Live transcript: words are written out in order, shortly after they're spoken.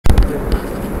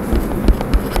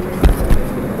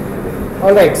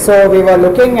Alright, so we were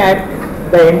looking at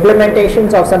the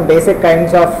implementations of some basic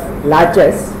kinds of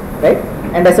latches, right?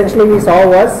 And essentially we saw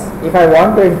was, if I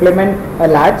want to implement a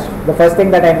latch, the first thing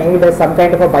that I need is some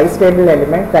kind of a bistable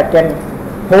element that can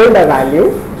hold a value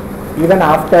even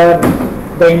after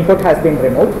the input has been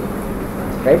removed,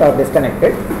 right, or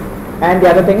disconnected. And the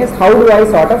other thing is, how do I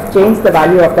sort of change the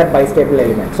value of that bistable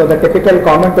element? So the typical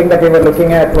common thing that we were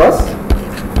looking at was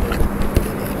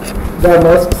the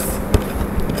most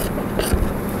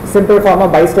simple form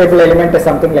of bistable element is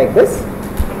something like this,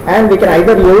 and we can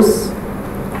either use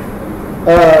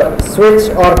a switch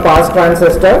or pass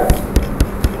transistor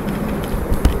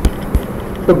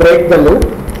to break the loop,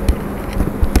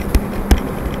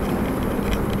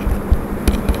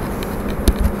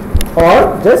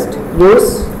 or just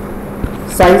use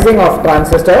sizing of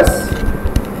transistors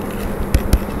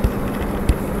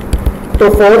to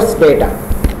force data,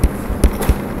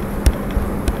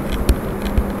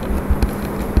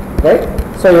 right?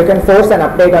 So you can force an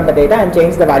update on the data and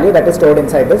change the value that is stored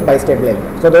inside this bistable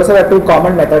element. So those are the two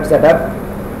common methods that are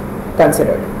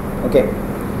considered. Okay.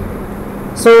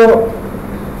 So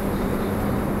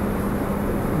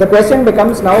the question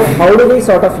becomes now, how do we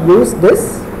sort of use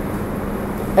this?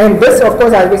 And this, of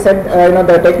course, as we said,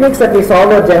 the techniques that we saw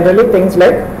were generally things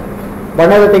like,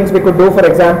 one of the things we could do, for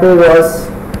example, was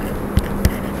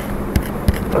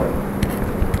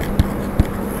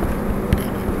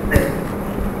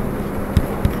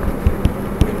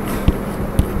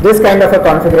this kind of a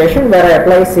configuration where I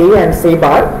apply C and C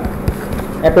bar,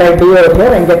 apply D over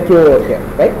here and get Q over here,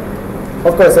 right?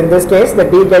 Of course, in this case, the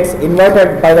D gets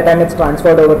inverted by the time it's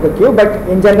transferred over to Q, but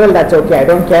in general that's okay. I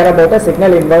don't care about a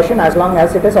signal inversion as long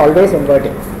as it is always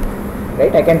inverting,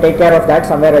 right? I can take care of that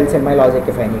somewhere else in my logic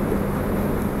if I need to.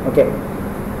 Okay.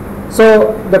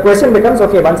 So the question becomes,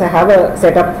 okay, once I have a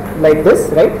setup like this,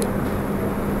 right?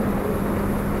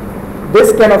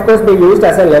 This can of course be used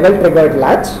as a level triggered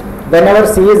latch. Whenever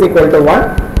C is equal to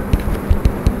 1,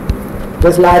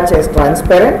 this latch is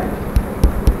transparent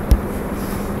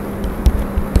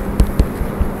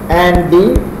and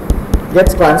D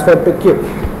gets transferred to Q,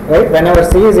 right? Whenever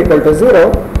C is equal to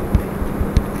 0,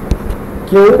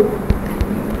 Q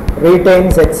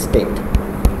retains its state,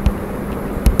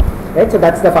 right? So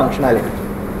that's the functionality.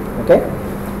 Okay.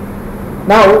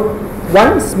 Now,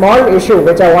 one small issue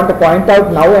which I want to point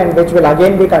out now and which will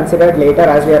again be considered later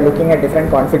as we are looking at different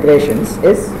configurations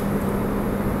is,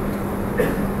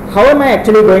 how am I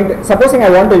actually going to, supposing I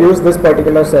want to use this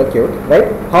particular circuit, right?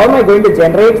 How am I going to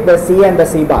generate the C and the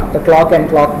C bar, the clock and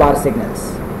clock bar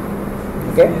signals?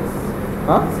 Okay.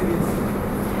 Huh?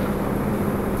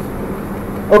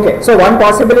 Okay, so one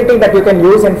possibility that you can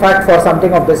use in fact for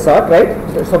something of this sort, right?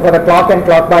 So for the clock and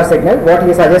clock bar signal, what he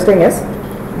is suggesting is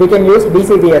we can use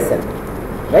DCVSL,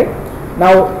 right?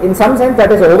 Now in some sense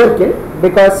that is overkill,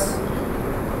 because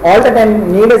all that I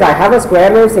need is I have a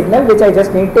square wave signal which I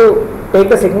just need to take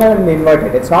the signal and invert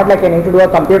it. It's not like I need to do a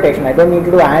computation. I don't need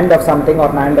to do AND of something or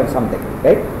NAND of something,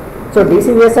 right? So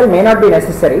DCVSL may not be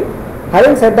necessary.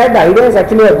 Having said that, the idea is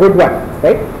actually a good one,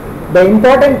 right? The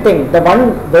important thing, the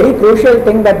one very crucial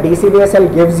thing that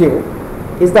DCVSL gives you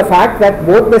is the fact that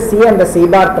both the C and the C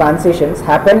bar transitions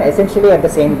happen essentially at the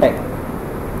same time.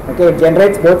 Okay, it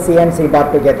generates both C and C bar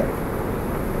together.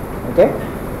 Okay.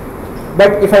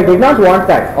 But if I did not want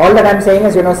that, all that I am saying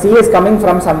is, C is coming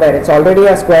from somewhere. It's already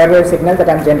a square wave signal that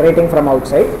I am generating from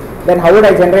outside. Then how would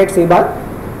I generate C bar?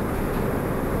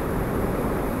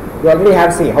 You already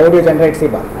have C. How would you generate C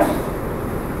bar?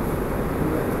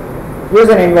 Use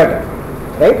an inverter,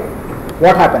 right?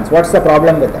 What happens? What's the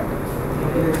problem with that?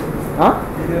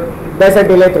 Huh? There's a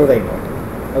delay through the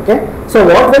inverter. Okay. So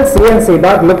what will C and C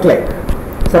bar look like?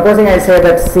 Supposing I say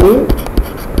that C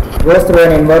goes through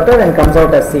an inverter and comes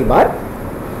out as C bar.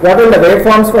 What will the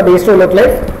waveforms for these two look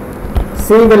like?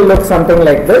 C will look something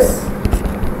like this.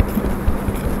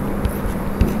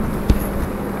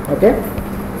 Okay.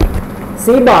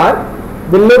 C bar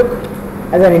will look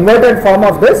as an inverted form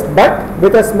of this, but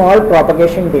with a small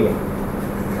propagation delay.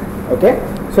 Okay.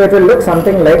 So it will look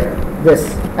something like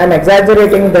this. I am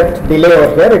exaggerating that delay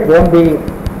over here. It won't be,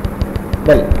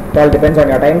 well, it all depends on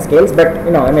your time scales, but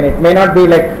it may not be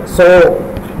like so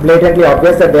blatantly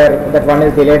obvious that that one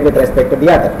is delayed with respect to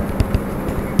the other.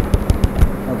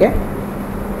 Okay.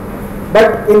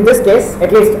 But in this case,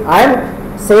 at least I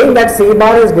am saying that C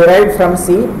bar is derived from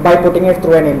C by putting it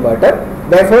through an inverter.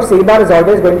 Therefore, C bar is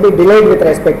always going to be delayed with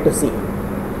respect to C.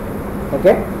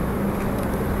 Okay.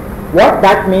 What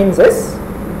that means is,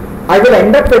 I will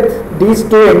end up with these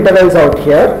two intervals out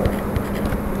here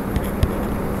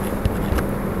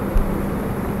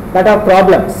that are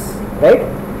problems, right?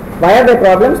 Why are there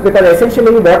problems? Because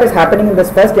essentially what is happening in this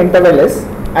first interval is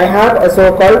I have a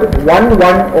so-called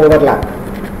 1-1 overlap,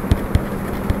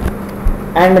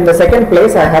 and in the second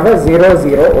place I have a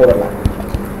 0-0 overlap,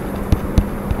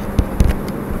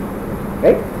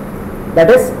 right? That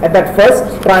is, at that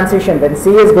first transition when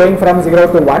C is going from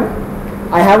 0 to 1,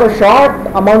 I have a short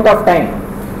amount of time,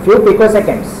 few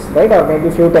picoseconds, right, or maybe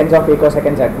few tens of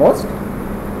picoseconds at most,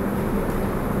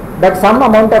 but some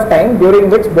amount of time during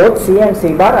which both C and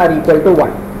C bar are equal to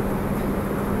 1.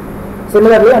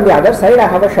 Similarly, on the other side, I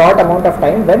have a short amount of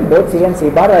time when both C and C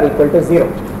bar are equal to 0.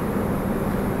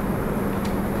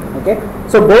 Okay,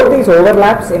 so both these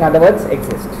overlaps, in other words,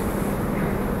 exist.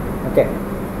 Okay,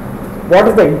 what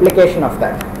is the implication of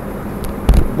that?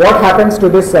 What happens to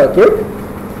this circuit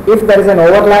if there is an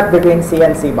overlap between C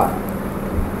and C bar?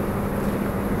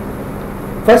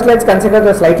 First, let's consider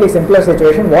the slightly simpler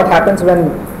situation. What happens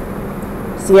when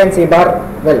C and C bar,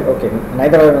 well, okay,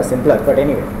 neither of them is simpler, but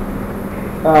anyway.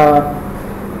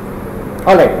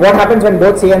 Alright, what happens when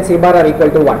both C and C bar are equal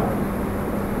to 1?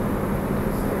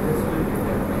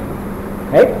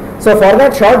 Right? So for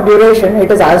that short duration,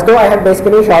 it is as though I have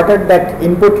basically shorted that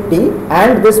input T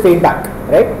and this feedback,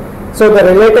 right? So the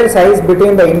relative size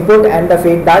between the input and the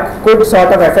feedback could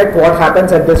sort of affect what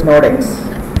happens at this node X.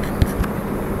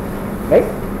 Right?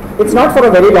 It's not for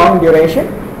a very long duration.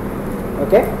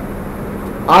 Okay?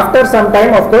 After some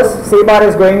time, of course, C bar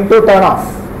is going to turn off.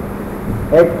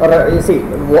 Right? Or you see,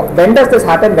 when does this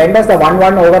happen? When does the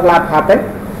 1-1 overlap happen?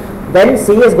 When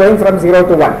C is going from 0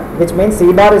 to 1, which means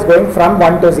C bar is going from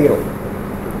 1 to 0.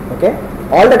 Okay?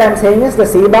 All that I am saying is the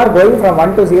C bar going from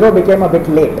 1 to 0 became a bit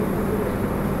late.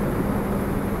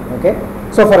 Okay?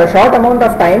 So for a short amount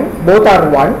of time, both are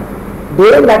 1.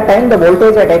 During that time, the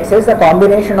voltage at X is the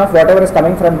combination of whatever is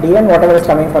coming from D and whatever is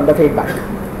coming from the feedback.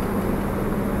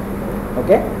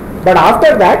 Okay? But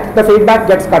after that, the feedback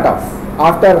gets cut off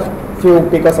after few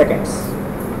picoseconds.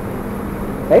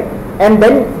 Right? And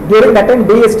then during that time,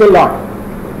 D is still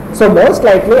on. So most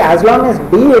likely, as long as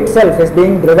D itself is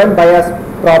being driven by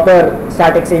a proper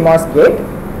static CMOS gate,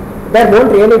 there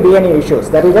won't really be any issues.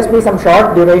 There will just be some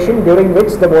short duration during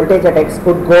which the voltage at X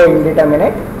could go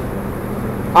indeterminate.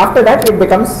 After that, it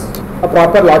becomes a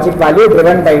proper logic value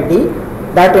driven by D,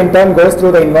 that in turn goes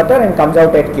through the inverter and comes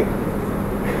out at Q.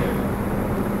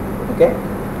 Okay?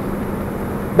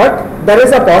 But there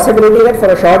is a possibility that for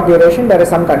a short duration there is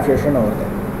some confusion over there.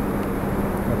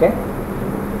 Okay?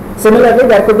 Similarly,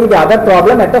 there could be the other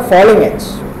problem at the falling edge,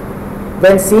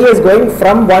 when C is going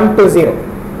from 1 to 0.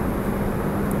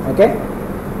 Okay?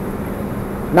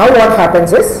 Now what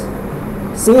happens is,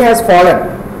 C has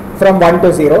fallen from 1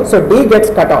 to 0, so D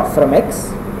gets cut off from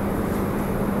X.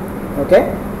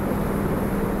 Okay?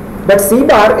 But C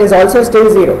bar is also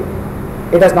still 0.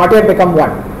 It has not yet become 1,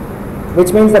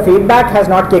 which means the feedback has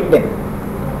not kicked in.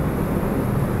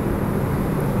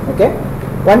 Okay?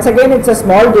 Once again, it's a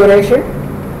small duration.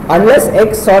 Unless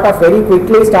X sort of very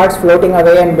quickly starts floating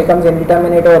away and becomes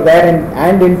indeterminate over there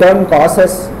and in turn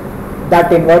causes that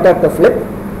inverter to flip,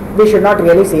 we should not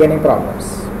really see any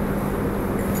problems.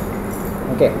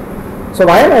 Okay. So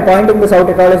why am I pointing this out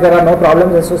at all is there are no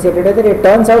problems associated with it. It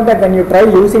turns out that when you try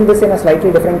using this in a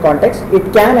slightly different context,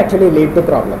 it can actually lead to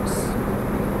problems.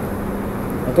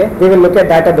 Okay, we will look at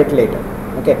that a bit later.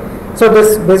 Okay, so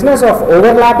this business of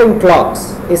overlapping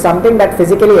clocks is something that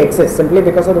physically exists simply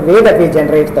because of the way that we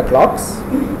generate the clocks,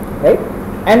 right?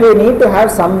 And we need to have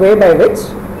some way by which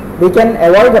we can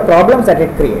avoid the problems that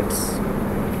it creates.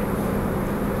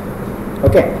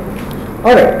 Okay,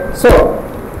 alright, so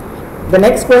the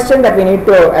next question that we need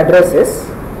to address is,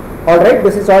 alright,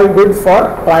 this is all good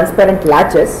for transparent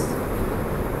latches,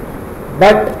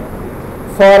 but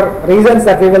for reasons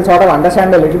that we will sort of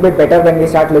understand a little bit better when we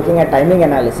start looking at timing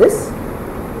analysis,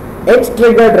 edge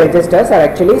triggered registers are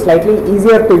actually slightly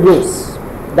easier to use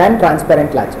than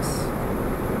transparent latches.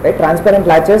 Right? Transparent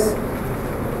latches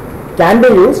can be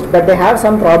used, but they have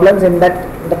some problems in that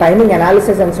the timing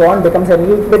analysis and so on becomes a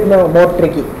little bit more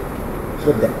tricky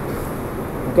with them.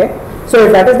 Okay? So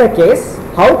if that is the case,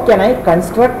 how can I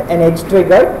construct an edge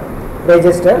triggered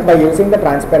register by using the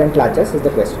transparent latches is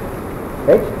the question.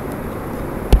 Right?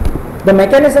 The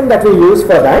mechanism that we use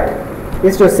for that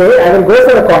is to say I will go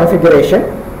for a configuration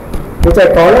which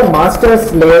I call a master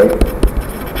slave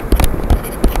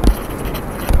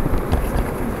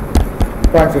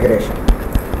configuration.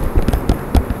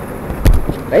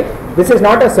 Right? This is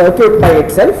not a circuit by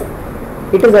itself.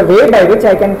 It is a way by which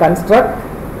I can construct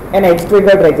an edge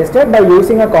triggered register by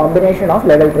using a combination of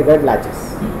level triggered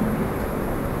latches.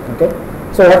 Okay.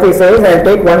 So what we say is I will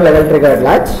take one level triggered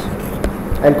latch,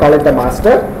 I will call it the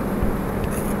master,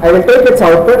 I will take its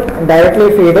output and directly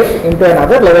feed it into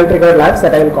another level triggered latch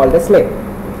that I will call the slave.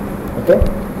 Okay.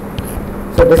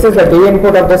 So this is the D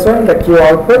input of this one, the Q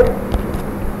output,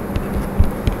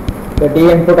 the D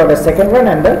input of the second one,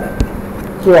 and the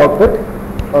Q output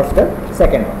of the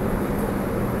second one.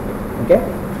 Okay.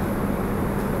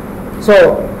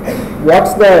 So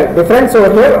what's the difference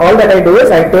over here? All that I do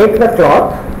is I take the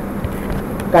clock,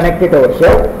 connect it over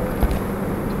here,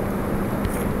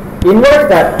 invert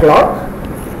that clock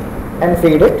and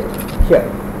feed it here.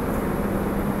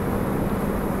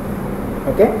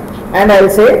 Okay, and I'll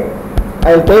say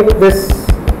I'll take this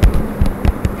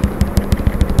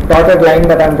dotted line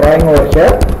that I'm drawing over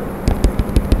here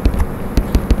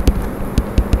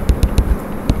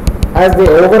as the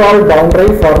overall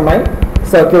boundary for my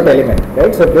circuit element,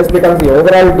 right? So this becomes the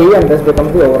overall D and this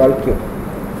becomes the overall Q,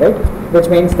 right? Which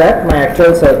means that my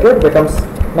actual circuit becomes,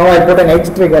 now I'll put an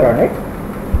edge trigger on it,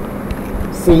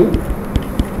 C,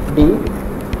 D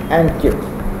and Q.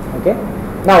 Okay.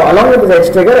 Now along with this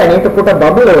edge trigger I need to put a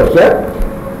bubble over here.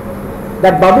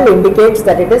 That bubble indicates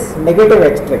that it is negative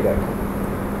edge trigger.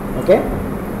 Okay.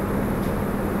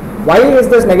 Why is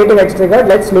this negative edge trigger?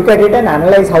 Let's look at it and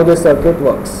analyze how this circuit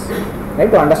works, right,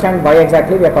 to understand why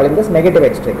exactly we are calling this negative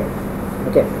edge trigger.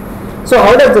 Okay. So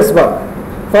how does this work?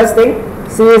 First thing,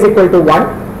 C is equal to 1.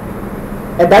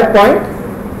 At that point,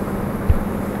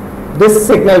 this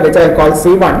signal, which I will call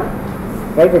C1,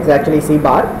 right, which is actually C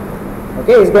bar,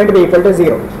 okay, is going to be equal to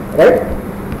 0, right?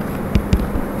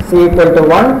 C equal to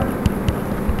 1,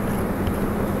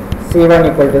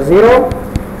 C1 equal to 0.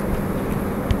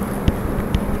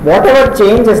 Whatever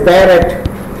change is there at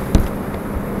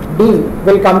D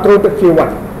will come through to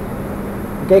Q1.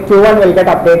 Okay, Q1 will get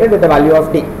updated with the value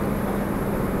of D.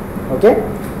 Okay,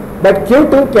 but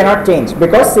Q2 cannot change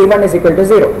because C1 is equal to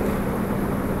 0.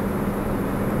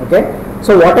 Okay,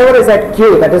 so whatever is at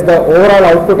Q, that is the overall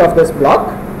output of this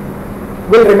block,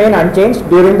 will remain unchanged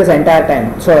during this entire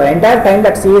time. So the entire time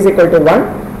that C is equal to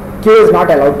 1, Q is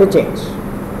not allowed to change.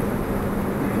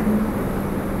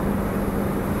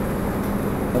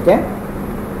 Okay.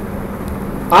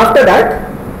 After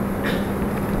that,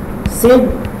 C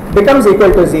becomes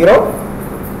equal to 0.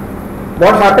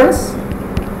 What happens?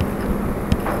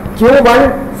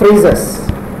 Q1 freezes.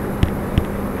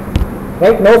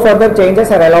 Right? No further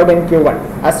changes are allowed in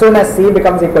Q1 as soon as C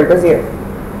becomes equal to 0.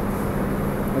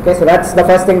 Okay, so that's the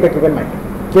first thing to keep in mind.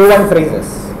 Q1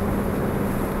 freezes.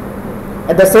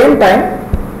 At the same time,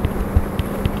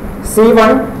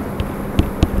 C1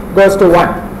 goes to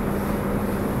 1.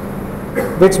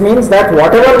 Which means that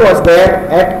whatever was there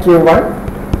at Q1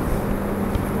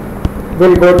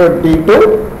 will go to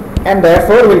D2 and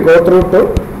therefore will go through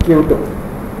to Q2.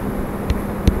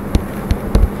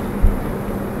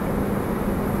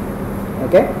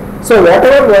 Okay, so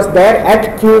whatever was there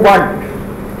at Q1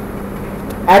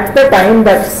 at the time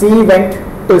that C went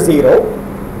to 0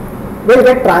 will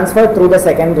get transferred through the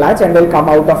second latch and will come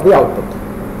out of the output.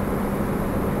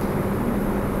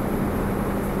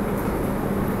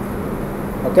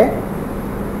 Okay,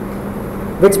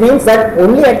 which means that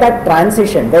only at that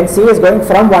transition when C is going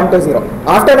from 1 to 0,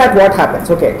 after that what happens?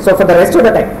 Okay, so for the rest of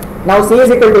the time, now C is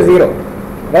equal to 0,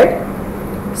 right?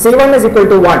 C1 is equal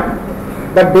to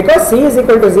 1, but because C is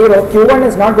equal to 0, Q1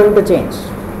 is not going to change.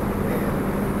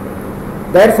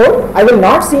 Therefore, I will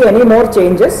not see any more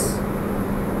changes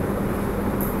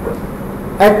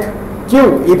at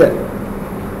Q either,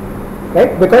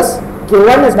 right? Because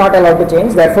Q1 is not allowed to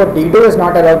change, therefore D2 is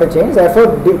not allowed to change, therefore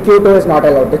Q2 is not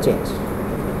allowed to change.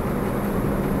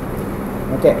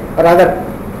 Okay, or rather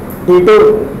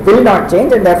D2 will not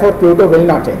change and therefore Q2 will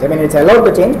not change. I mean, it's allowed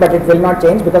to change, but it will not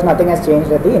change because nothing has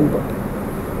changed at the input.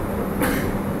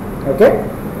 Okay,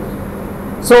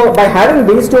 so by having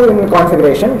these two in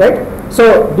configuration, right,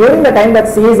 so during the time that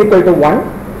C is equal to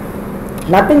 1,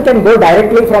 nothing can go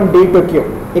directly from D to Q,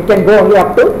 it can go only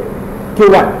up to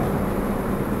Q1.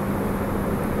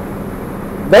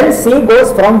 When C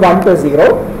goes from 1 to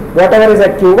 0, whatever is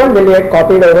at Q1 will get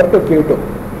copied over to Q2.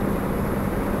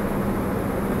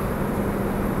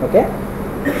 Okay,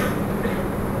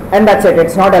 and that's it,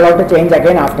 it's not allowed to change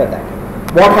again after that.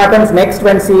 What happens next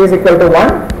when C is equal to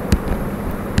 1?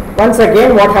 Once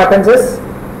again what happens is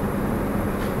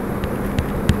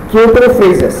Q2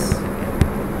 freezes,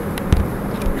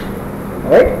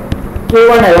 right?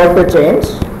 Q1 allowed to change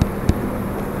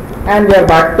and we are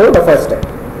back to the first step.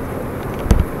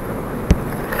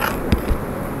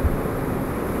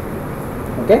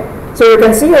 Okay, so you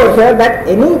can see over here that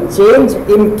any change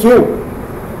in Q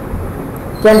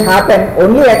can happen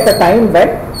only at the time when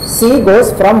C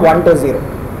goes from 1 to 0.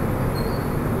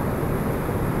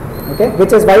 Okay,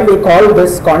 which is why we call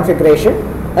this configuration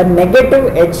a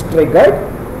negative edge triggered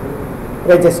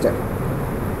register.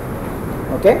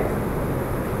 Okay.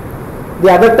 The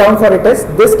other term for it is,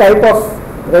 this type of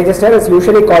register is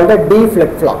usually called a D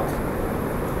flip-flop.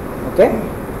 Okay.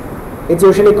 It's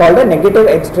usually called a negative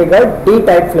edge triggered D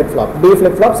type flip-flop. D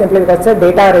flip-flop simply because it's a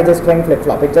data registering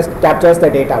flip-flop. It just captures the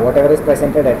data, whatever is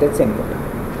presented at its input.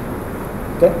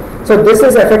 Okay. So this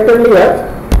is effectively a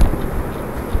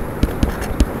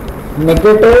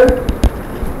negative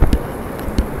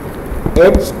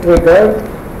edge triggered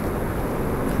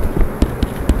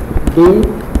D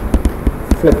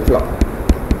flip-flop.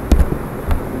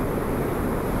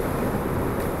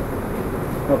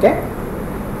 Okay.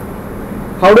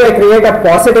 How do I create a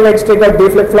positive edge triggered D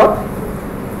flip-flop?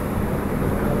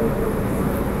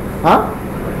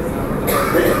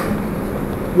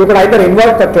 You could either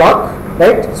invert the clock,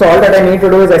 right? So all that I need to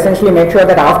do is essentially make sure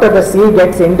that after the C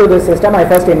gets into the system, I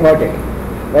first invert it,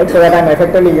 right? So that I am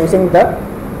effectively using the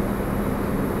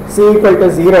C equal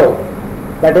to 0.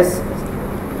 That is,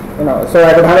 so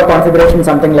I would have a configuration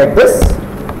something like this.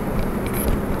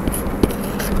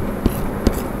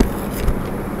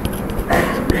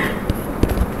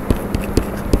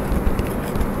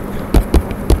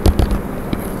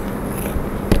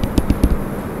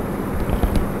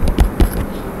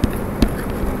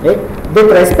 Right.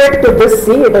 With respect to this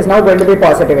C, it is now going to be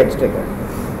positive edge trigger,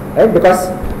 right? Because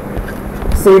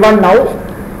C1 now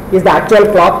is the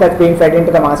actual clock that's being fed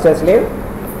into the master slave,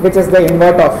 which is the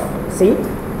invert of C,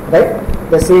 right?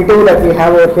 The C2 that we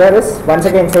have over here is once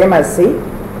again same as C.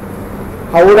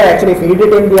 How would I actually feed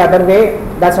it in the other way?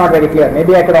 That's not very clear.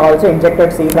 Maybe I could have also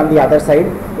injected C from the other side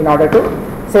in order to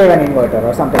save an inverter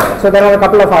or something like that. So there are a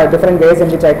couple of different ways in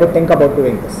which I could think about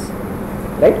doing this,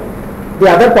 right? The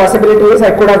other possibility is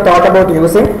I could have thought about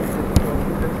using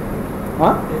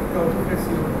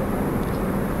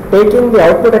taking the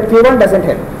output at Q1 doesn't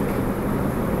help.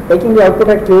 Taking the output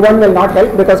at Q1 will not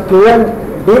help because D1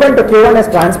 to Q1 is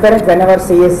transparent whenever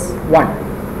C is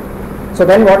 1. So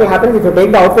then what will happen if you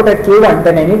take the output at Q1,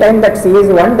 then anytime that C is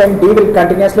 1, then D will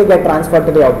continuously get transferred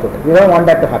to the output. You don't want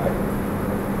that to happen,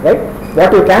 right?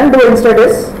 What you can do instead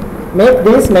is make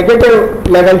these negative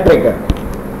level trigger.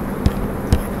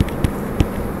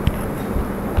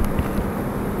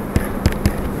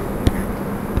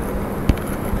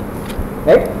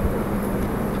 Right?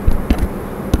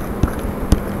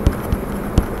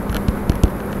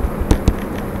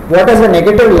 What does the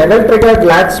negative level triggered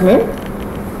latch mean?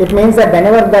 It means that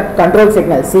whenever that control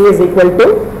signal C is equal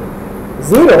to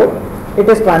 0, it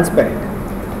is transparent,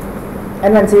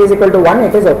 and when C is equal to 1,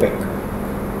 it is opaque.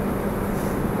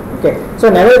 Okay, so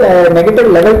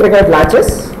negative level triggered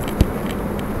latches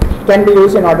can be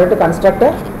used in order to construct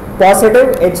a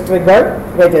positive edge triggered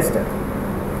register.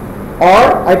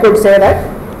 Or I could say that,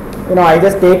 I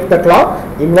just take the clock,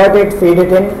 invert it, feed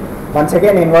it in, once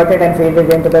again invert it and feed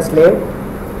it into the slave,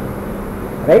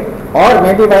 right? Or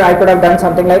maybe I could have done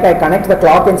something like I connect the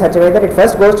clock in such a way that it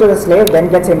first goes to the slave, then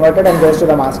gets inverted and goes to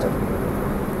the master,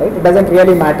 right? It doesn't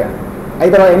really matter.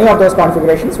 Either or any of those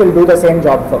configurations will do the same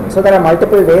job for me. So there are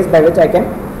multiple ways by which I can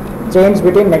change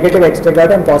between negative edge triggered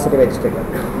and positive edge triggered.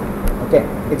 Okay,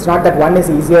 it's not that one is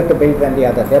easier to build than the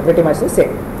other. They are pretty much the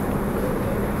same.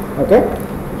 Okay.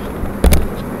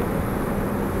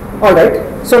 All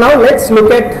right. So now let's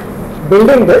look at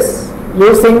building this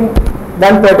using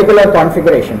one particular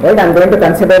configuration. Right. I'm going to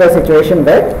consider a situation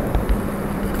where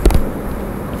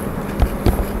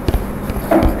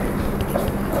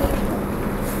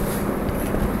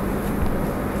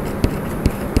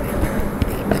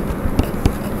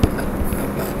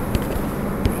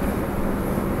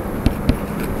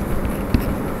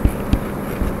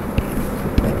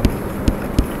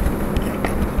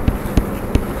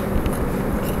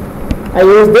I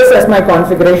use this as my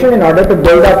configuration in order to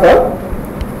build up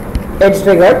a edge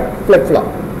triggered flip-flop.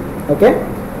 Okay.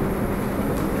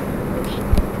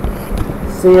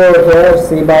 C over here,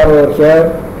 C bar over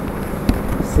here,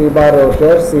 C bar over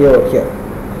here, C over here.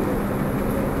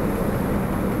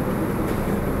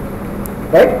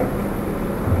 Right?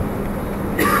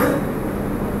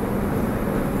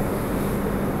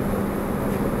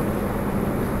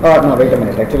 Oh no, wait a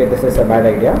minute. Actually, this is a bad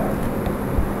idea.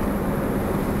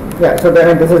 Yeah, so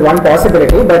then this is one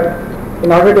possibility, but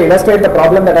in order to illustrate the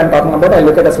problem that I am talking about, I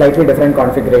look at a slightly different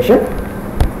configuration.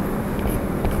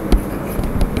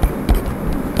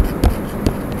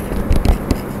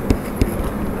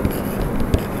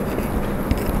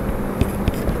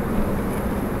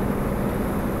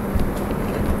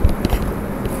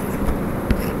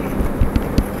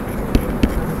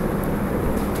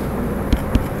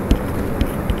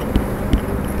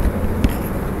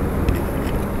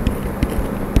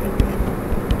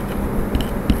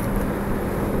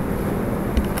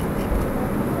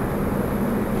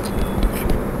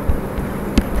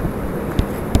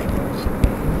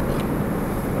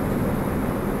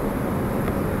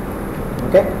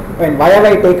 I mean, why have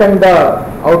I taken the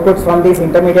outputs from these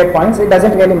intermediate points? It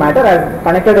doesn't really matter. I've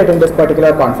connected it in this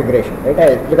particular configuration,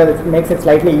 right? Because it makes it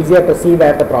slightly easier to see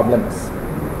where the problem is.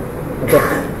 Okay.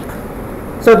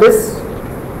 So this,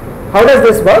 how does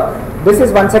this work? This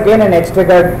is once again an edge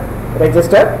triggered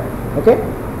register. Okay.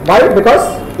 Why?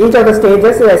 Because each of the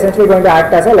stages is essentially going to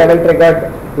act as a level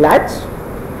triggered latch.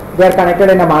 They are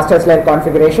connected in a master slave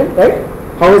configuration, right?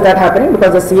 How is that happening?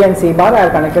 Because the C and C bar, I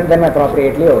have connected them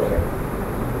appropriately over here.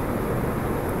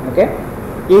 Okay.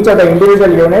 Each of the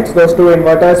individual units, those two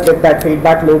inverters with that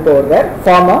feedback loop over there,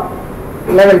 form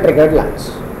a level triggered latch.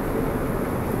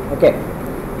 Okay.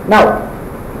 Now,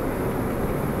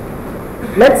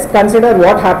 let's consider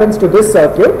what happens to this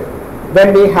circuit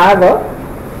when we have a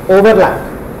overlap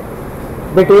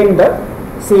between the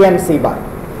C and C bar.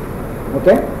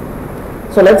 Okay.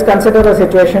 So let's consider a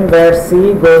situation where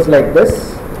C goes like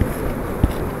this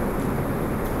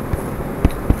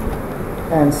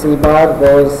and C bar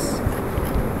goes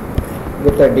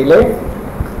with a delay.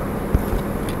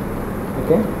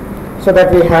 Okay. So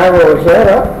that we have over here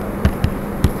a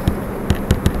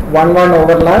 1-1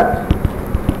 overlap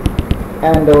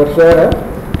and over here a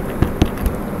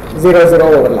 0-0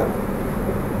 overlap.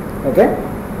 Okay.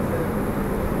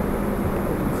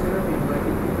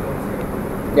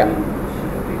 Yeah.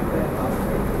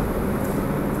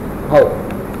 How?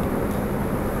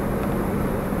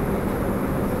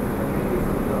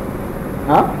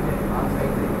 Huh?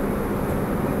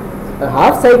 A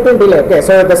half cycle delay. Okay,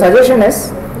 so the suggestion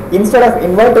is, instead of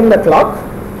inverting the clock,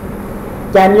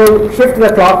 can you shift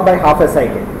the clock by half a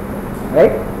cycle,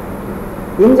 right?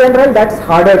 In general, that's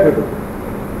harder to do.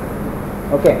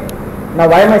 Okay. Now,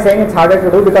 why am I saying it's harder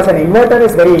to do? Because an inverter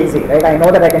is very easy, right? I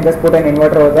know that I can just put an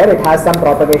inverter over there. It has some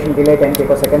propagation delay, 10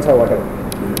 picoseconds or whatever.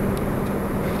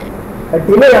 A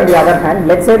delay, on the other hand,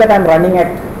 let's say that I'm running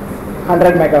at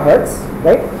 100 megahertz,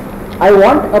 right? I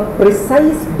want a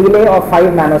precise delay of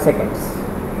 5 nanoseconds.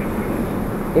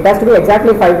 It has to be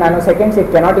exactly 5 nanoseconds.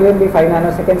 It cannot even be 5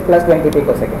 nanoseconds plus 20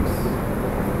 picoseconds,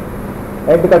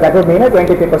 right? Because that would mean a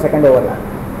 20 picosecond overlap.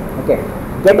 Okay.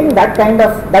 Getting that kind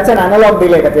of, that's an analog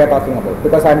delay that we are talking about,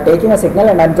 because I'm taking a signal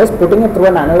and I'm just putting it through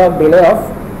an analog delay of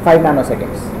 5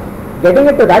 nanoseconds. Getting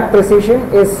it to that precision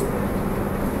is,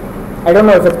 I don't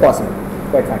know if it's possible,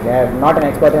 quite frankly. I am not an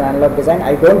expert in analog design.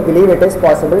 I don't believe it is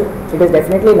possible. It is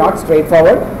definitely not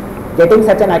straightforward. Getting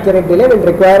such an accurate delay will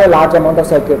require a large amount of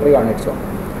circuitry on its own.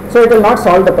 So it will not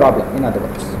solve the problem, in other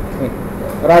words.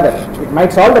 Rather, it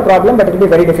might solve the problem, but it will be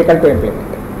very difficult to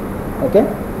implement. Okay?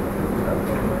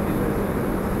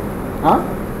 Huh?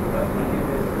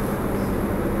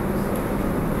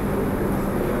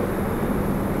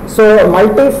 So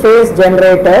multi-phase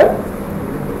generator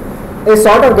is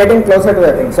sort of getting closer to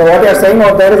the thing. So what you are saying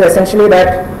out there is essentially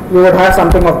that you would have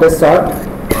something of this sort.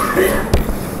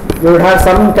 You would have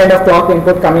some kind of clock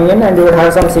input coming in, and you would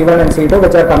have some C1 and C2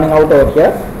 which are coming out over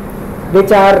here,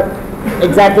 which are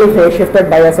exactly phase shifted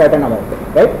by a certain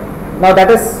amount, right? Now that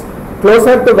is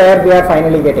closer to where we are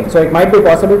finally getting. So it might be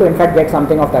possible to in fact get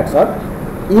something of that sort.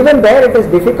 Even there it is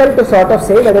difficult to sort of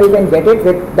say whether you can get it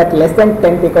with that less than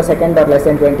 10 picosecond or less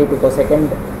than 20 picosecond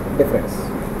difference,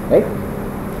 right?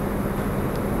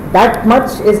 That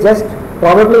much is just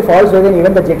probably falls within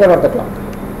even the jitter of the clock.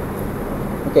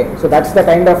 Okay, so that's the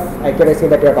kind of accuracy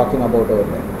that you are talking about over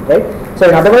there, right? So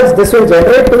in other words, this will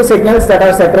generate two signals that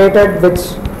are separated,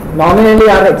 which nominally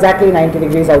are exactly 90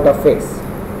 degrees out of phase,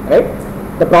 right?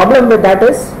 The problem with that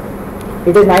is,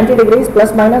 it is 90 degrees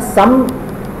plus minus some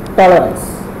tolerance,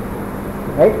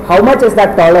 right? How much is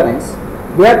that tolerance?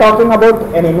 We are talking about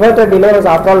an inverter delay was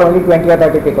after all only 20 or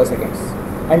 30 picoseconds.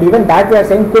 And even that we are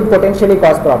saying could potentially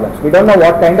cause problems. We don't know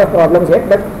what kind of problems yet,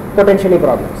 but potentially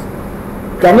problems.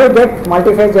 Can you get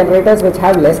multi-phase generators which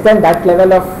have less than that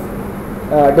level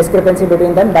of discrepancy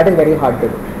between them? That is very hard to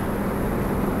do.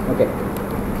 Okay.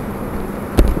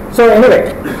 So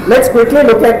anyway, let's quickly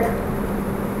look at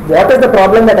what is the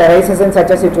problem that arises in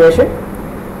such a situation,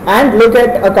 and look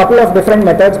at a couple of different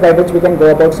methods by which we can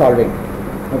go about solving.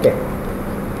 Okay.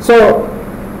 So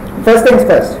first things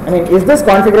first, I mean, is this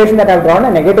configuration that I have drawn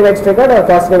a negative edge triggered or a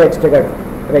positive edge triggered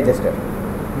register,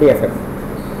 DFF?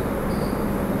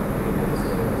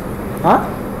 Huh?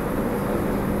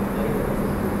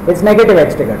 It's negative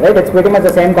edge triggered, right? It's pretty much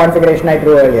the same configuration I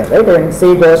drew earlier, right? When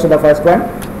C goes to the first one,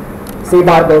 C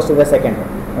bar goes to the second one.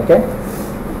 Okay?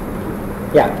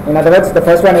 Yeah, in other words, the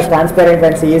first one is transparent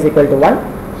when C is equal to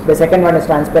 1, the second one is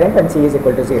transparent when C is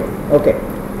equal to 0. Okay.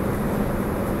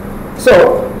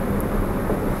 So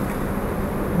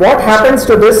what happens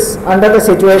to this under the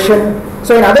situation?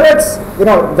 So in other words, you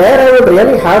know, where I would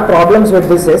really have problems with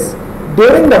this is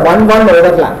during the 1-1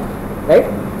 overlap, right?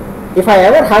 if I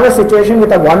ever have a situation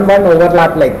with a 1-1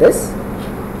 overlap like this,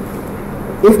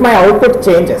 if my output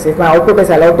changes, if my output is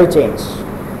allowed to change,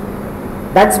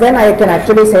 that's when I can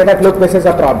actually say that, look, this is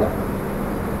a problem,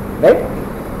 right?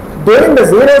 During the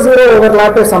 0-0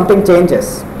 overlap, if something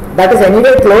changes, that is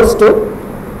anyway close to,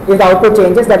 if the output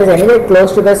changes, that is anyway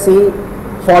close to the C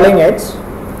falling edge,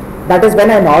 that is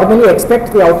when I normally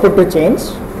expect the output to change.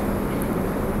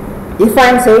 If I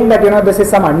am saying that, this is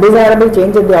some undesirable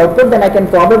change in the output, then I can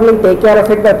probably take care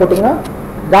of it by putting a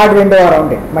guard window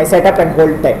around it, my setup and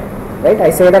hold time. Right?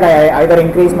 I say that I either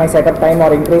increase my setup time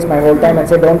or increase my hold time and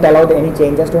say don't allow any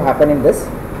changes to happen in this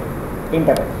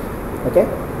interval. Okay?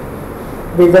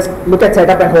 We'll just look at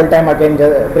setup and hold time again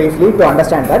briefly to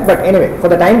understand that. But anyway, for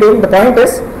the time being, the point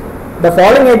is the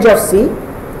falling edge of C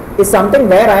is something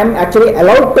where I am actually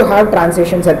allowed to have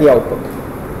transitions at the output.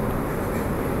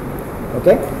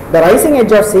 Okay? The rising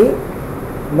edge of C,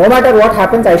 no matter what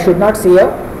happens, I should not see a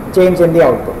change in the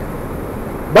output.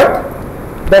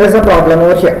 But there is a problem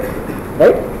over here.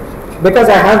 Right? Because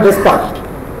I have this path.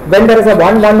 When there is a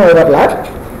 1-1 overlap,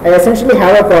 I essentially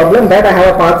have a problem that I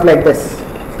have a path like this.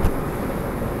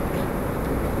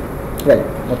 Well,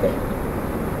 okay.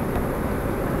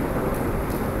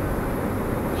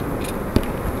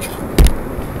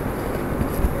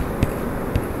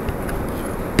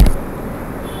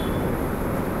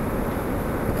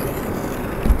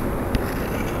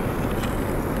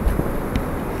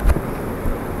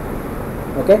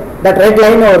 Okay, that red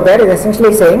line over there is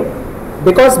essentially saying,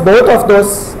 because both of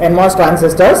those NMOS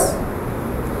transistors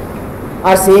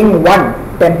are seeing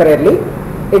 1 temporarily,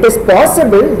 it is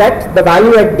possible that the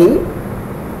value at D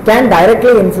can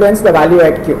directly influence the value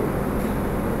at Q.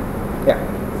 Yeah.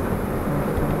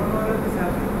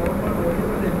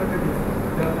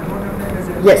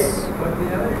 Yes.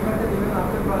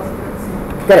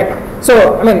 Correct.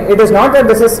 So, I mean, it is not that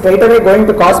this is straight away going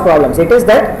to cause problems. It is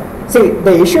that, see,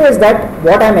 the issue is that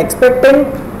what I am expecting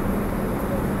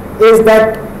is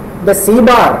that the C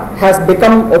bar has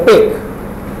become opaque,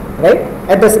 right?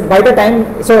 By the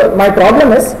time, so my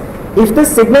problem is, if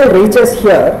this signal reaches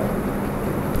here,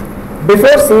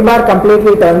 before C bar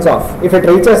completely turns off, if it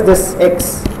reaches this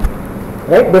X,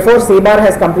 right, before C bar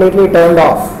has completely turned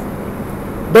off,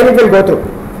 then it will go through,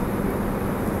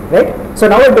 right? So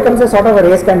now it becomes a sort of a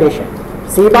race condition.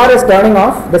 C bar is turning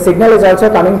off, the signal is also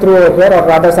coming through over here, or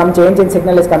rather some change in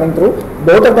signal is coming through.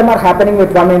 Both of them are happening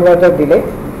with one inverter delay.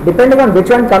 Depending on which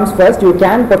one comes first, you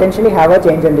can potentially have a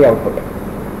change in the output,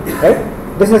 right?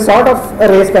 This is sort of a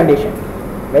race condition,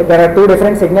 right? There are two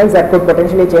different signals that could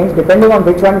potentially change. Depending on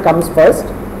which one comes first,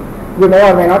 you may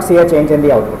or may not see a change in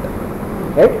the output,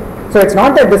 right? So it's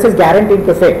not that this is guaranteed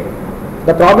to fail.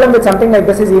 The problem with something like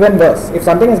this is even worse. If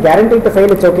something is guaranteed to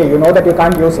fail, it's okay, you know that you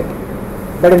can't use it.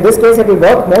 But in this case, it will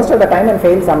work most of the time and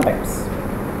fail sometimes,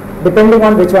 depending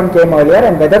on which one came earlier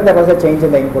and whether there was a change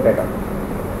in the input at all.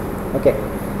 Okay.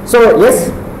 So yes,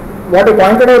 what we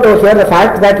pointed out over here, the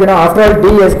fact that after all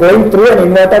D is going through an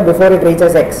inverter before it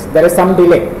reaches X, there is some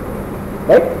delay,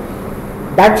 right?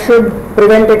 That should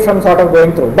prevent it from sort of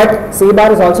going through. But C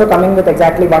bar is also coming with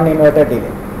exactly one inverter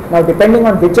delay. Now, depending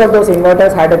on which of those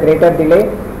inverters had a greater delay,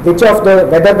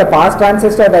 whether the pass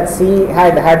transistor that C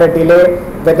had a delay,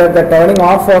 whether the turning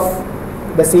off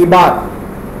of the C bar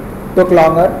took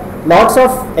longer, lots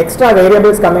of extra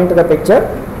variables come into the picture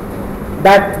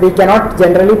that we cannot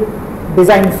generally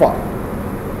design for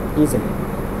easily.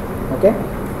 Okay.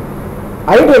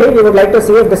 Ideally, we would like to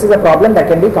see if this is a problem that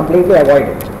can be completely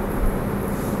avoided.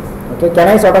 Okay. Can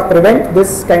I sort of prevent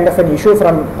this kind of an issue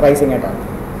from rising at all?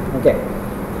 Okay.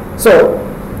 So,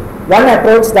 one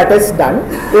approach that is done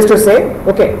is to say,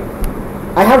 okay,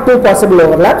 I have two possible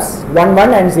overlaps,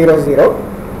 1-1 and 0-0.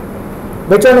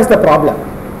 Which one is the problem?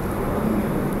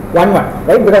 1-1,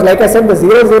 right? Because like I said, the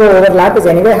 0-0 overlap is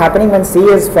anyway happening when C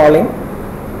is falling.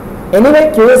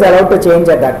 Anyway, Q is allowed to change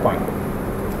at that point.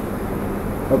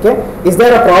 Okay. Is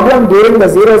there a problem during the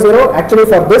 0-0? Actually,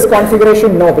 for this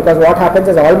configuration, no, because what happens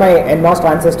is all my NMOS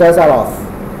transistors are off.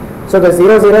 So the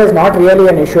 0-0 is not really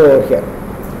an issue over here,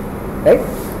 right?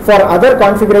 For other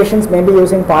configurations, maybe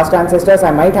using pass transistors,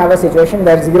 I might have a situation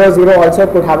where 0-0 also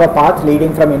could have a path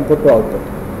leading from input to output,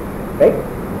 right?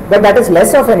 But that is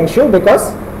less of an issue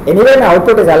because anyway my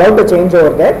output is allowed to change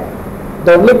over there.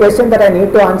 The only question that I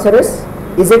need to answer is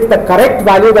it the correct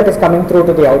value that is coming through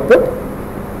to the output?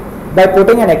 By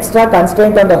putting an extra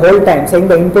constraint on the whole time, saying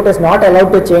the input is not allowed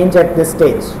to change at this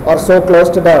stage or so close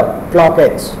to the clock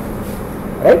edge,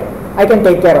 right? I can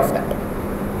take care of that.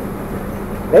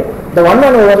 Right? The 1-1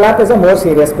 overlap is a more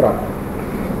serious problem.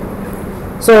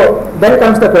 So then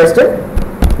comes the question,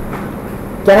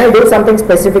 can I do something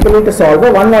specifically to solve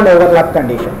a 1-1 overlap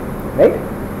condition? Right?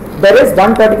 there is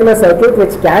one particular circuit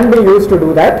which can be used to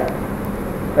do that.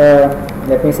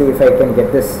 Let me see if I can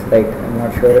get this right. I'm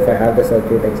not sure if I have the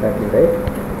circuit exactly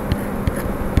right.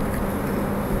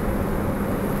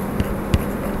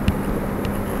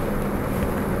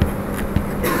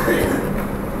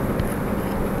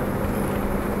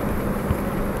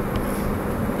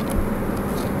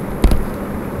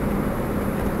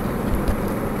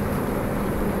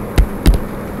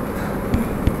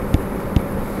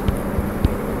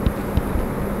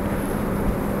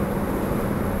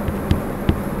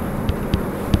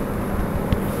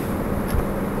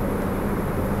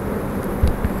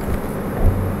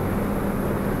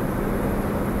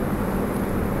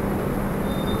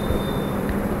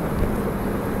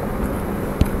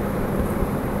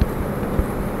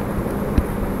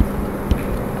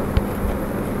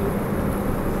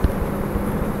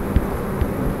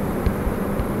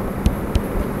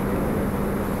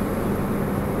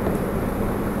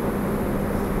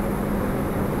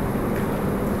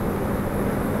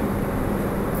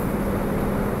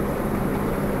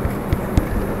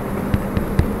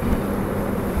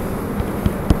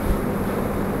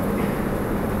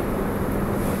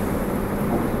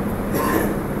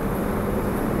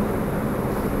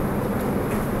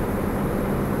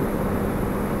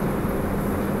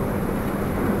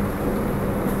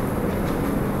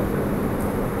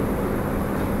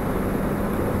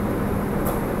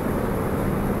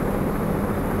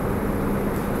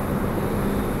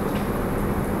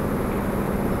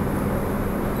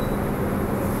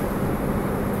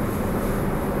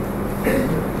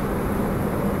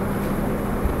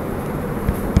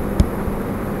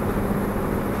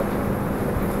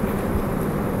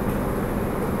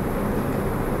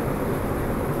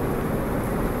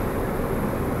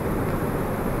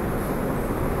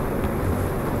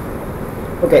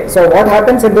 Okay, so what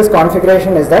happens in this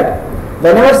configuration is that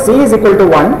whenever C is equal to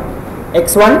 1,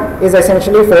 X1 is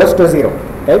essentially forced to 0,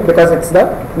 right, because it's the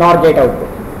NOR gate output,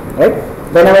 right.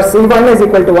 Whenever C1 is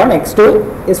equal to 1,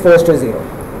 X2 is forced to 0,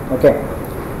 okay.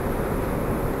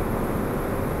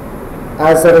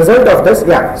 As a result of this,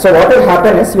 yeah, so what will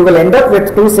happen is you will end up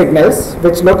with two signals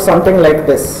which look something like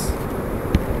this.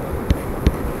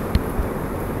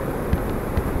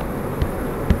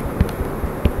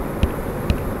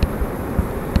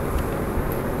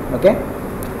 Okay,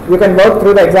 you can work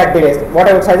through the exact delays. What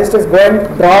I would suggest is go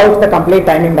and draw out the complete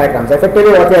timing diagrams.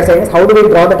 Effectively what we are saying is, how do we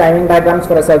draw the timing diagrams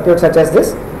for a circuit such as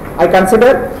this? I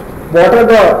consider what are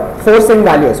the forcing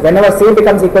values. Whenever C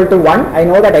becomes equal to 1, I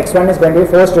know that X1 is going to be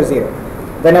forced to 0.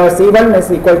 Whenever C1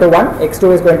 is equal to 1,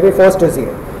 X2 is going to be forced to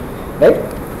 0, right?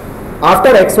 After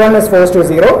X1 is forced to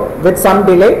 0, with some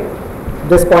delay,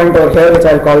 this point over here, which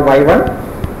I will call Y1,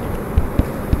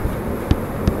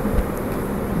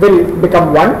 will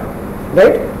become 1,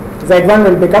 right? Z1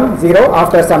 will become 0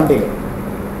 after some delay,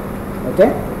 okay?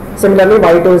 Similarly,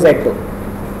 Y2, Z2.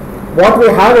 What we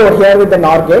have over here with the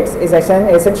NOR gates is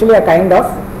essentially a kind of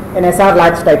an SR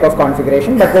latch type of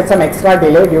configuration, but with some extra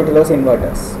delay due to those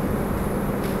inverters,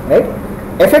 right?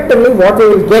 Effectively, what we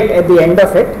will get at the end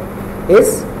of it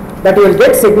is that we will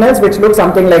get signals which look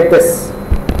something like this.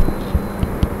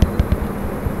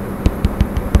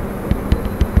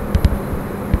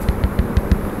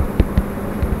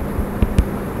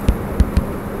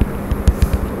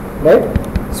 Right?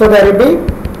 So there will be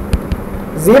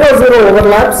 0-0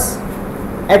 overlaps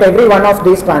at every one of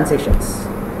these transitions.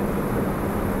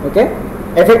 Okay?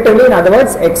 Effectively, in other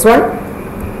words,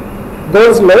 X1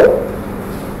 goes low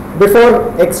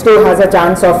before X2 has a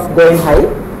chance of going high.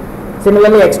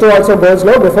 Similarly, X2 also goes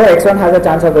low before X1 has a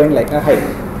chance of going high.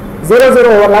 0-0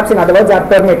 overlaps, in other words, are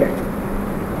permitted,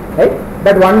 right?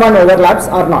 But 1-1 overlaps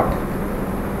are not.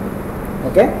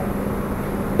 Okay?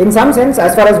 In some sense,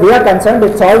 as far as we are concerned,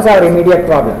 it solves our immediate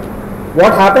problem.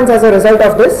 What happens as a result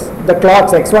of this? The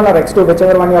clocks, X1 or X2,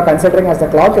 whichever one you are considering as the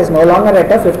clock, is no longer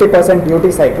at a 50% duty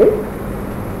cycle,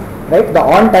 right? The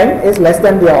on time is less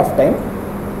than the off time.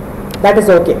 That is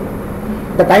okay.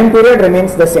 The time period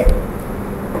remains the same,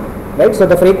 right? So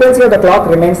the frequency of the clock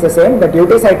remains the same. The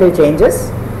duty cycle changes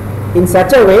in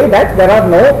such a way that there are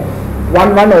no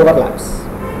 1-1 overlaps.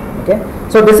 Okay?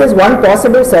 So this is one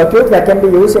possible circuit that can be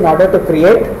used in order to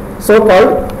create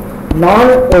so-called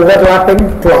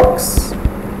non-overlapping clocks.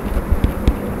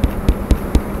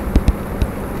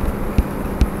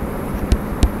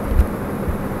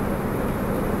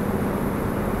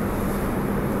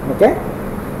 Okay?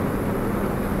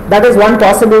 That is one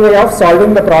possible way of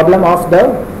solving the problem of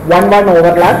the 1-1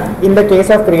 overlap in the case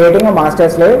of creating a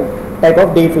master-slave type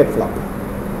of D flip-flop.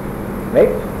 Right?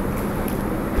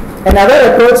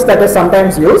 Another approach that is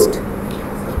sometimes used,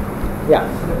 yeah.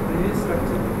 The previous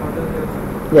structure model,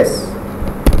 yes.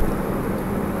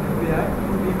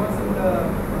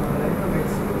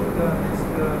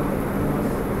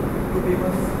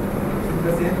 PMOS in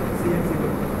the same CNC.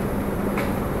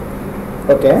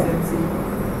 Okay. CNC.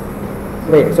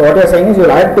 Wait, so what you are saying is you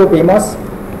will add 2 PMOS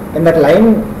in that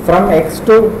line from X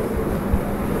to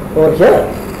over here.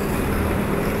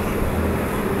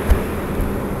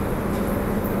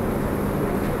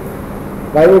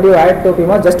 Why would you add 2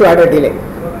 PMOS? Just to add a delay. So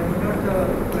I need not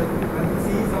when C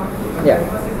is on, when Yeah.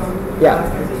 PMOS is on, Yeah.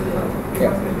 last message is on,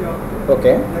 Yeah. PMOS will be off.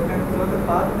 Okay. That can, so the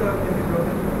path can be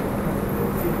broken.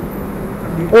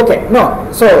 Okay, no,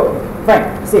 so fine.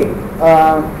 See,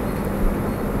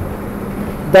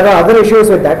 there are other issues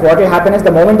with that. What will happen is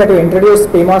the moment that you introduce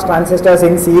PMOS transistors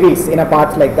in series in a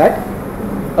path like that,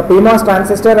 a PMOS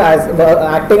transistor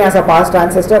acting as a pass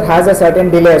transistor has a certain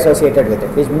delay associated with it,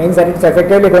 which means that it's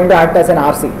effectively going to act as an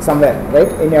RC somewhere,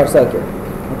 right, in your circuit.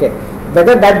 Okay,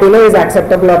 whether that delay is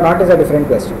acceptable or not is a different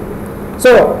question.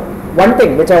 So, one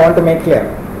thing which I want to make clear,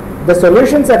 the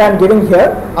solutions that I am giving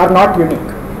here are not unique.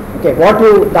 Okay,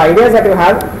 the ideas that you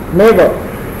have may work,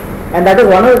 and that is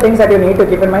one of the things that you need to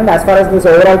keep in mind as far as this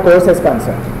overall course is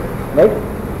concerned, right?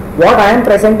 What I am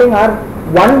presenting are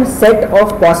one set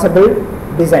of possible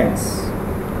designs.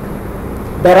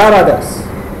 There are others.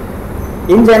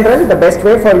 In general, the best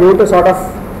way for you to sort of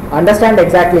understand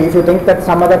exactly if you think that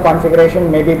some other configuration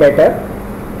may be better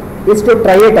is to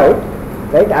try it out,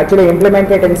 right? Actually implement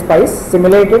it in SPICE,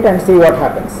 simulate it and see what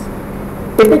happens.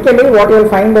 Typically what you will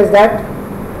find is that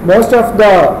most of the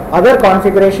other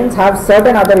configurations have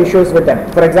certain other issues with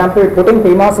them. For example, putting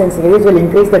PMOS in series will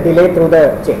increase the delay through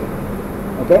the chain,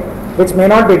 okay, which may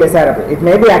not be desirable. It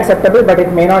may be acceptable, but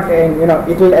it may not,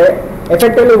 it will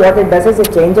effectively what it does is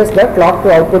it changes the clock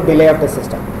to output delay of the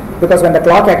system, because when the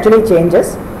clock actually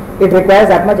changes, it requires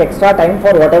that much extra time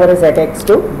for whatever is at X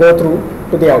to go through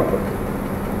to the output.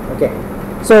 Okay,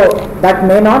 so that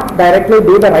may not directly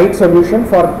be the right solution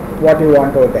for what you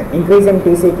want over there. Increasing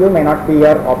TCQ may not be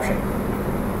your option.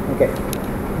 Okay,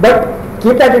 but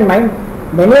keep that in mind.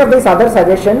 Many of these other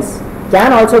suggestions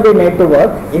can also be made to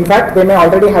work. In fact, they may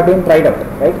already have been tried out,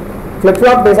 right?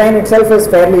 Flip-flop design itself is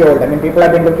fairly old. I mean, people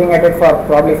have been looking at it for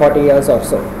probably 40 years or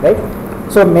so, right?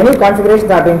 So many configurations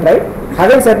have been tried.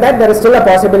 Having said that, there is still a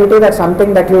possibility that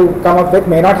something that you come up with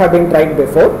may not have been tried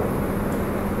before.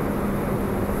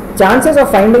 Chances of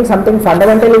finding something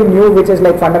fundamentally new, which is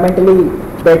like fundamentally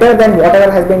better than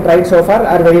whatever has been tried so far,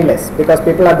 are very less, because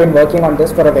people have been working on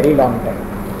this for a very long time,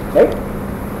 right?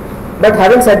 But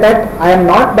having said that, I am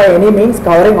not by any means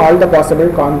covering all the possible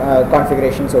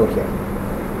configurations over here.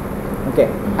 Okay,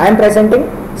 I am presenting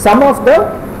some of the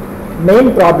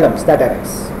main problems that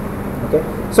arise. Okay,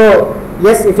 so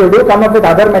yes, if you do come up with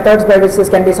other methods by which this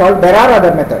can be solved, there are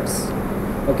other methods.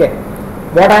 Okay,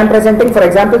 what I am presenting, for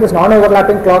example, this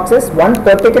non-overlapping clocks is one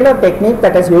particular technique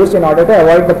that is used in order to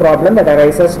avoid the problem that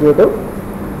arises due to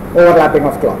overlapping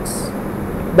of clocks.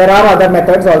 There are other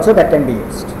methods also that can be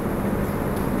used.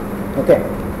 Okay,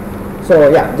 so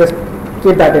yeah, just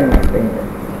keep that in mind.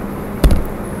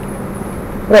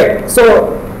 Right,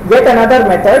 so yet another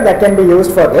method that can be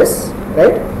used for this,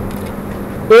 right,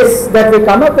 is that we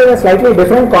come up with a slightly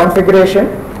different configuration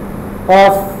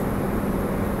of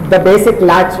the basic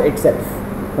latch itself,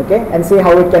 okay, and see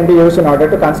how it can be used in order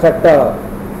to construct a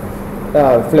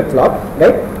flip-flop,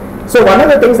 right. So one of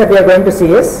the things that we are going to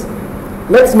see is,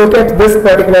 let's look at this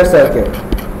particular circuit.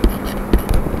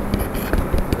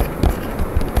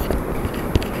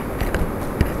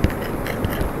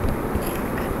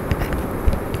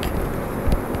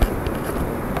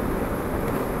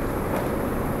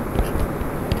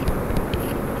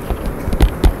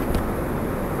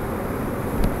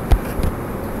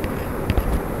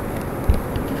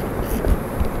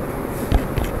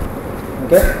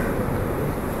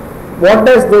 What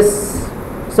does this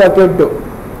circuit do?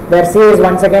 Where C is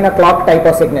once again a clock type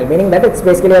of signal, meaning that it's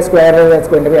basically a square wave that's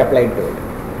going to be applied to it.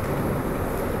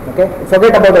 Okay,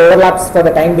 forget about overlaps for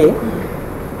the time being.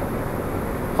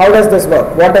 How does this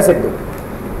work? What does it do?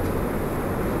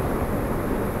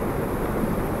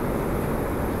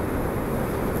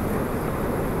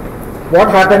 What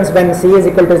happens when C is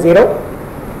equal to 0?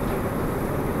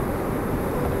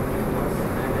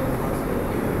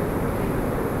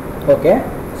 Okay,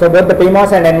 so both the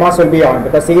PMOS and NMOS will be on,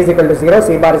 because C is equal to 0,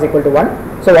 C bar is equal to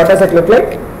 1. So what does it look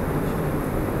like?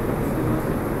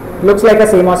 Looks like a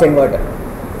CMOS inverter,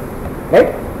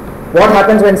 right? What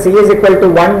happens when C is equal to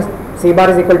 1, C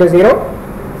bar is equal to 0?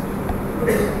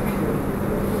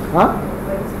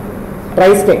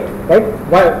 Tri-state, right?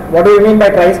 What do you mean by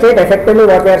tri-state? Effectively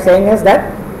what we are saying is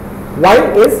that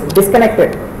Y is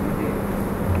disconnected,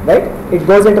 right? It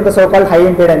goes into the so-called high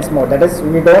impedance mode. That is,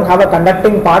 we don't have a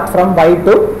conducting path from Y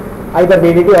to either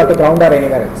VDD or to ground or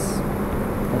anywhere else.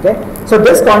 Okay, so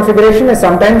this configuration is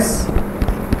sometimes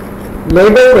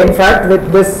labeled in fact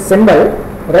with this symbol,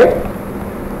 right?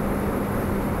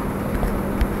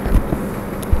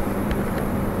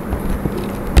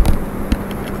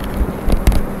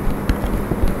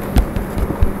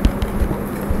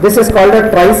 This is called a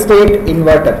tri-state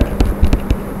inverter.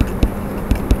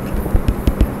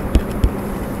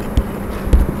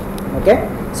 Okay,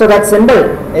 so that symbol,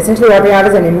 essentially what we have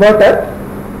is an inverter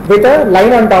with a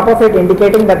line on top of it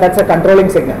indicating that that's a controlling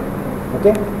signal.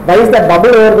 Okay, why is that bubble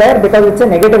over there? Because it's a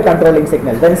negative controlling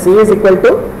signal. Then C is equal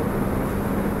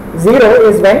to 0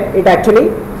 is when it actually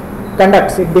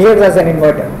conducts, it behaves as an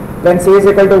inverter. When C is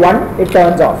equal to 1, it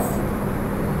turns off.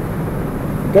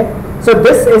 Okay, so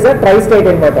this is a tri-state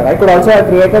inverter. I could also have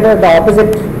created the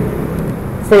opposite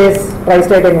phase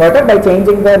tri-state inverter by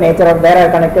changing the nature of where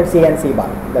I connected C and C bar.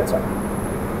 That's all.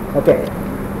 Okay.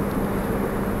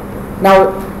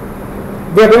 Now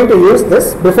we are going to use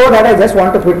this. Before that, I just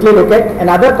want to quickly look at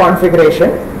another configuration,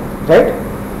 right,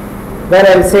 where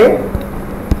I will say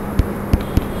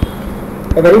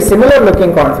a very similar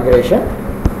looking configuration.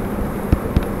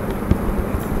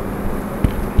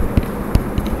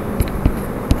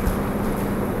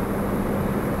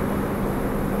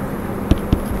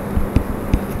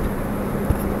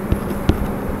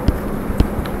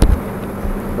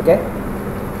 Okay,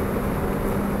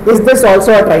 is this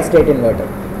also a tri-state inverter?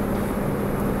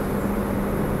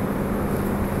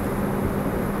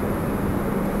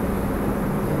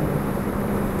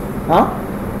 Huh?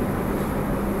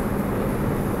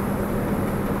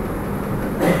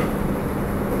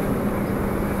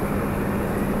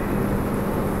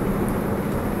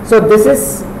 So this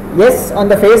is, yes, on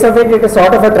the face of it, it is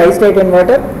sort of a tri-state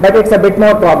inverter, but it's a bit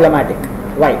more problematic.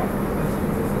 Why?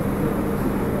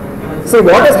 See,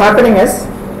 what is happening is,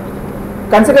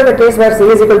 consider the case where C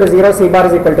is equal to 0, C bar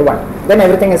is equal to 1. Then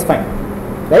everything is fine,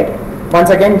 right? Once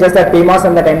again, just that PMOS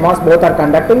and that NMOS both are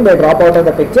conducting, they drop out of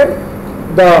the picture.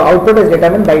 The output is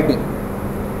determined by D.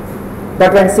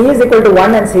 But when C is equal to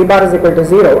 1 and C bar is equal to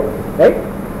 0, right?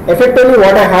 Effectively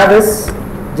what I have is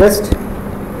just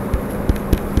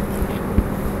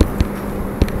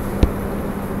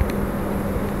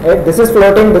right, this is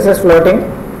floating,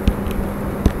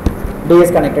 D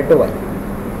is connected to Y.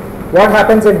 What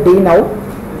happens if D now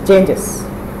changes?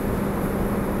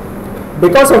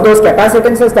 Because of those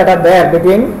capacitances that are there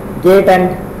between gate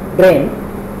and drain,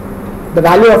 the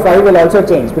value of Y will also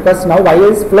change because now Y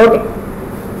is floating.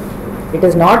 It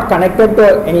is not connected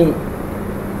to any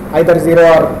either 0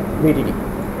 or VDD.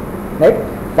 Right?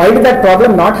 Why did that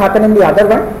problem not happen in the other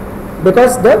one?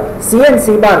 Because the C and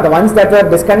C bar, the ones that were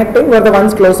disconnecting, were the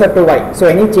ones closer to Y. So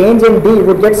any change in D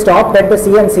would get stopped at the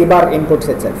C and C bar inputs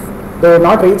itself. They would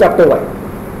not reach up to Y.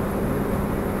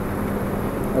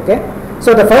 Okay?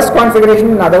 So the first configuration,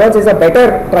 in other words, is a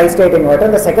better tri-state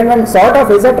inverter. The second one sort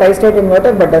of is a tri-state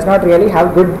inverter but does not really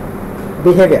have good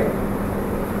behavior.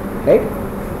 Right?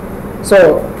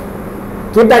 So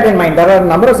keep that in mind. There are a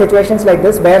number of situations like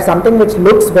this where something which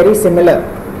looks very similar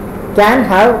can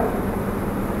have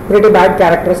pretty bad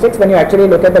characteristics when you actually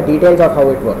look at the details of how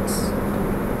it works.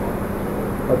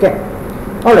 Okay.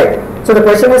 Alright. So the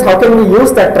question is, how can we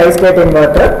use that tri-state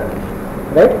inverter?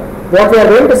 Right? What we are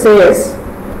going to say is,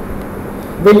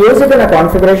 we'll use it in a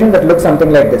configuration that looks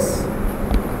something like this.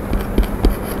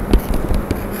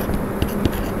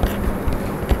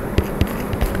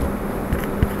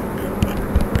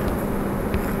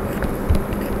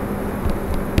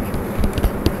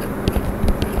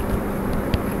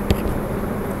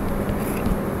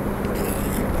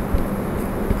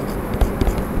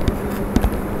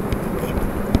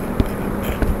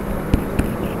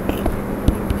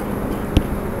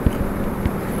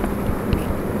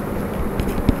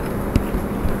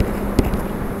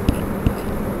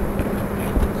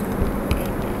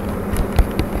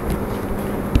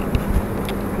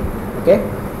 Okay.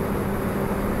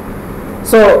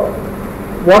 So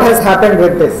what has happened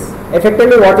with this?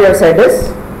 Effectively what we have said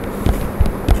is,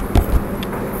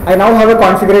 I now have a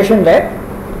configuration where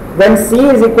when C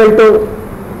is equal to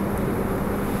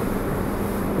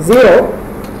 0,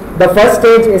 the first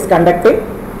stage is conducting.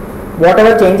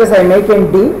 Whatever changes I make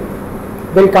in D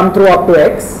will come through up to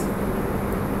X.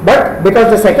 But because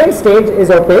the second stage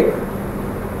is opaque,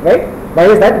 right? Why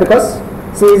is that? Because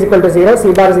C is equal to 0,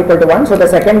 C bar is equal to 1, so the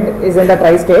second is in the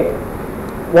tri-state.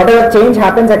 Whatever change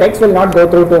happens at X will not go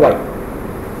through to Y.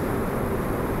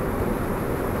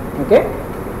 Okay?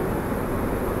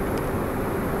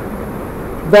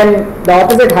 When the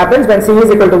opposite happens, when C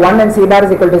is equal to 1 and C bar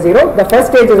is equal to 0, the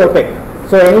first stage is opaque.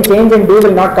 So any change in D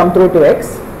will not come through to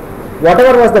X.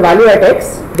 Whatever was the value at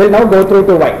X will now go through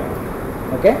to Y.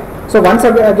 Okay? So once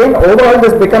again, overall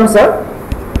this becomes a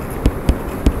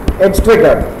edge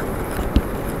triggered.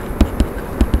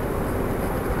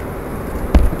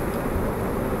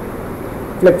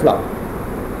 flip-flop.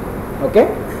 Okay.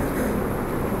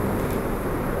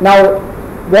 Now,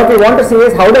 what we want to see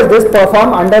is how does this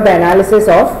perform under the analysis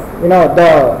of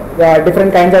the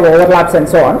different kinds of overlaps and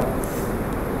so on.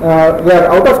 We are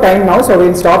out of time now, so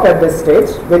we'll stop at this stage.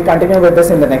 We'll continue with this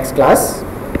in the next class.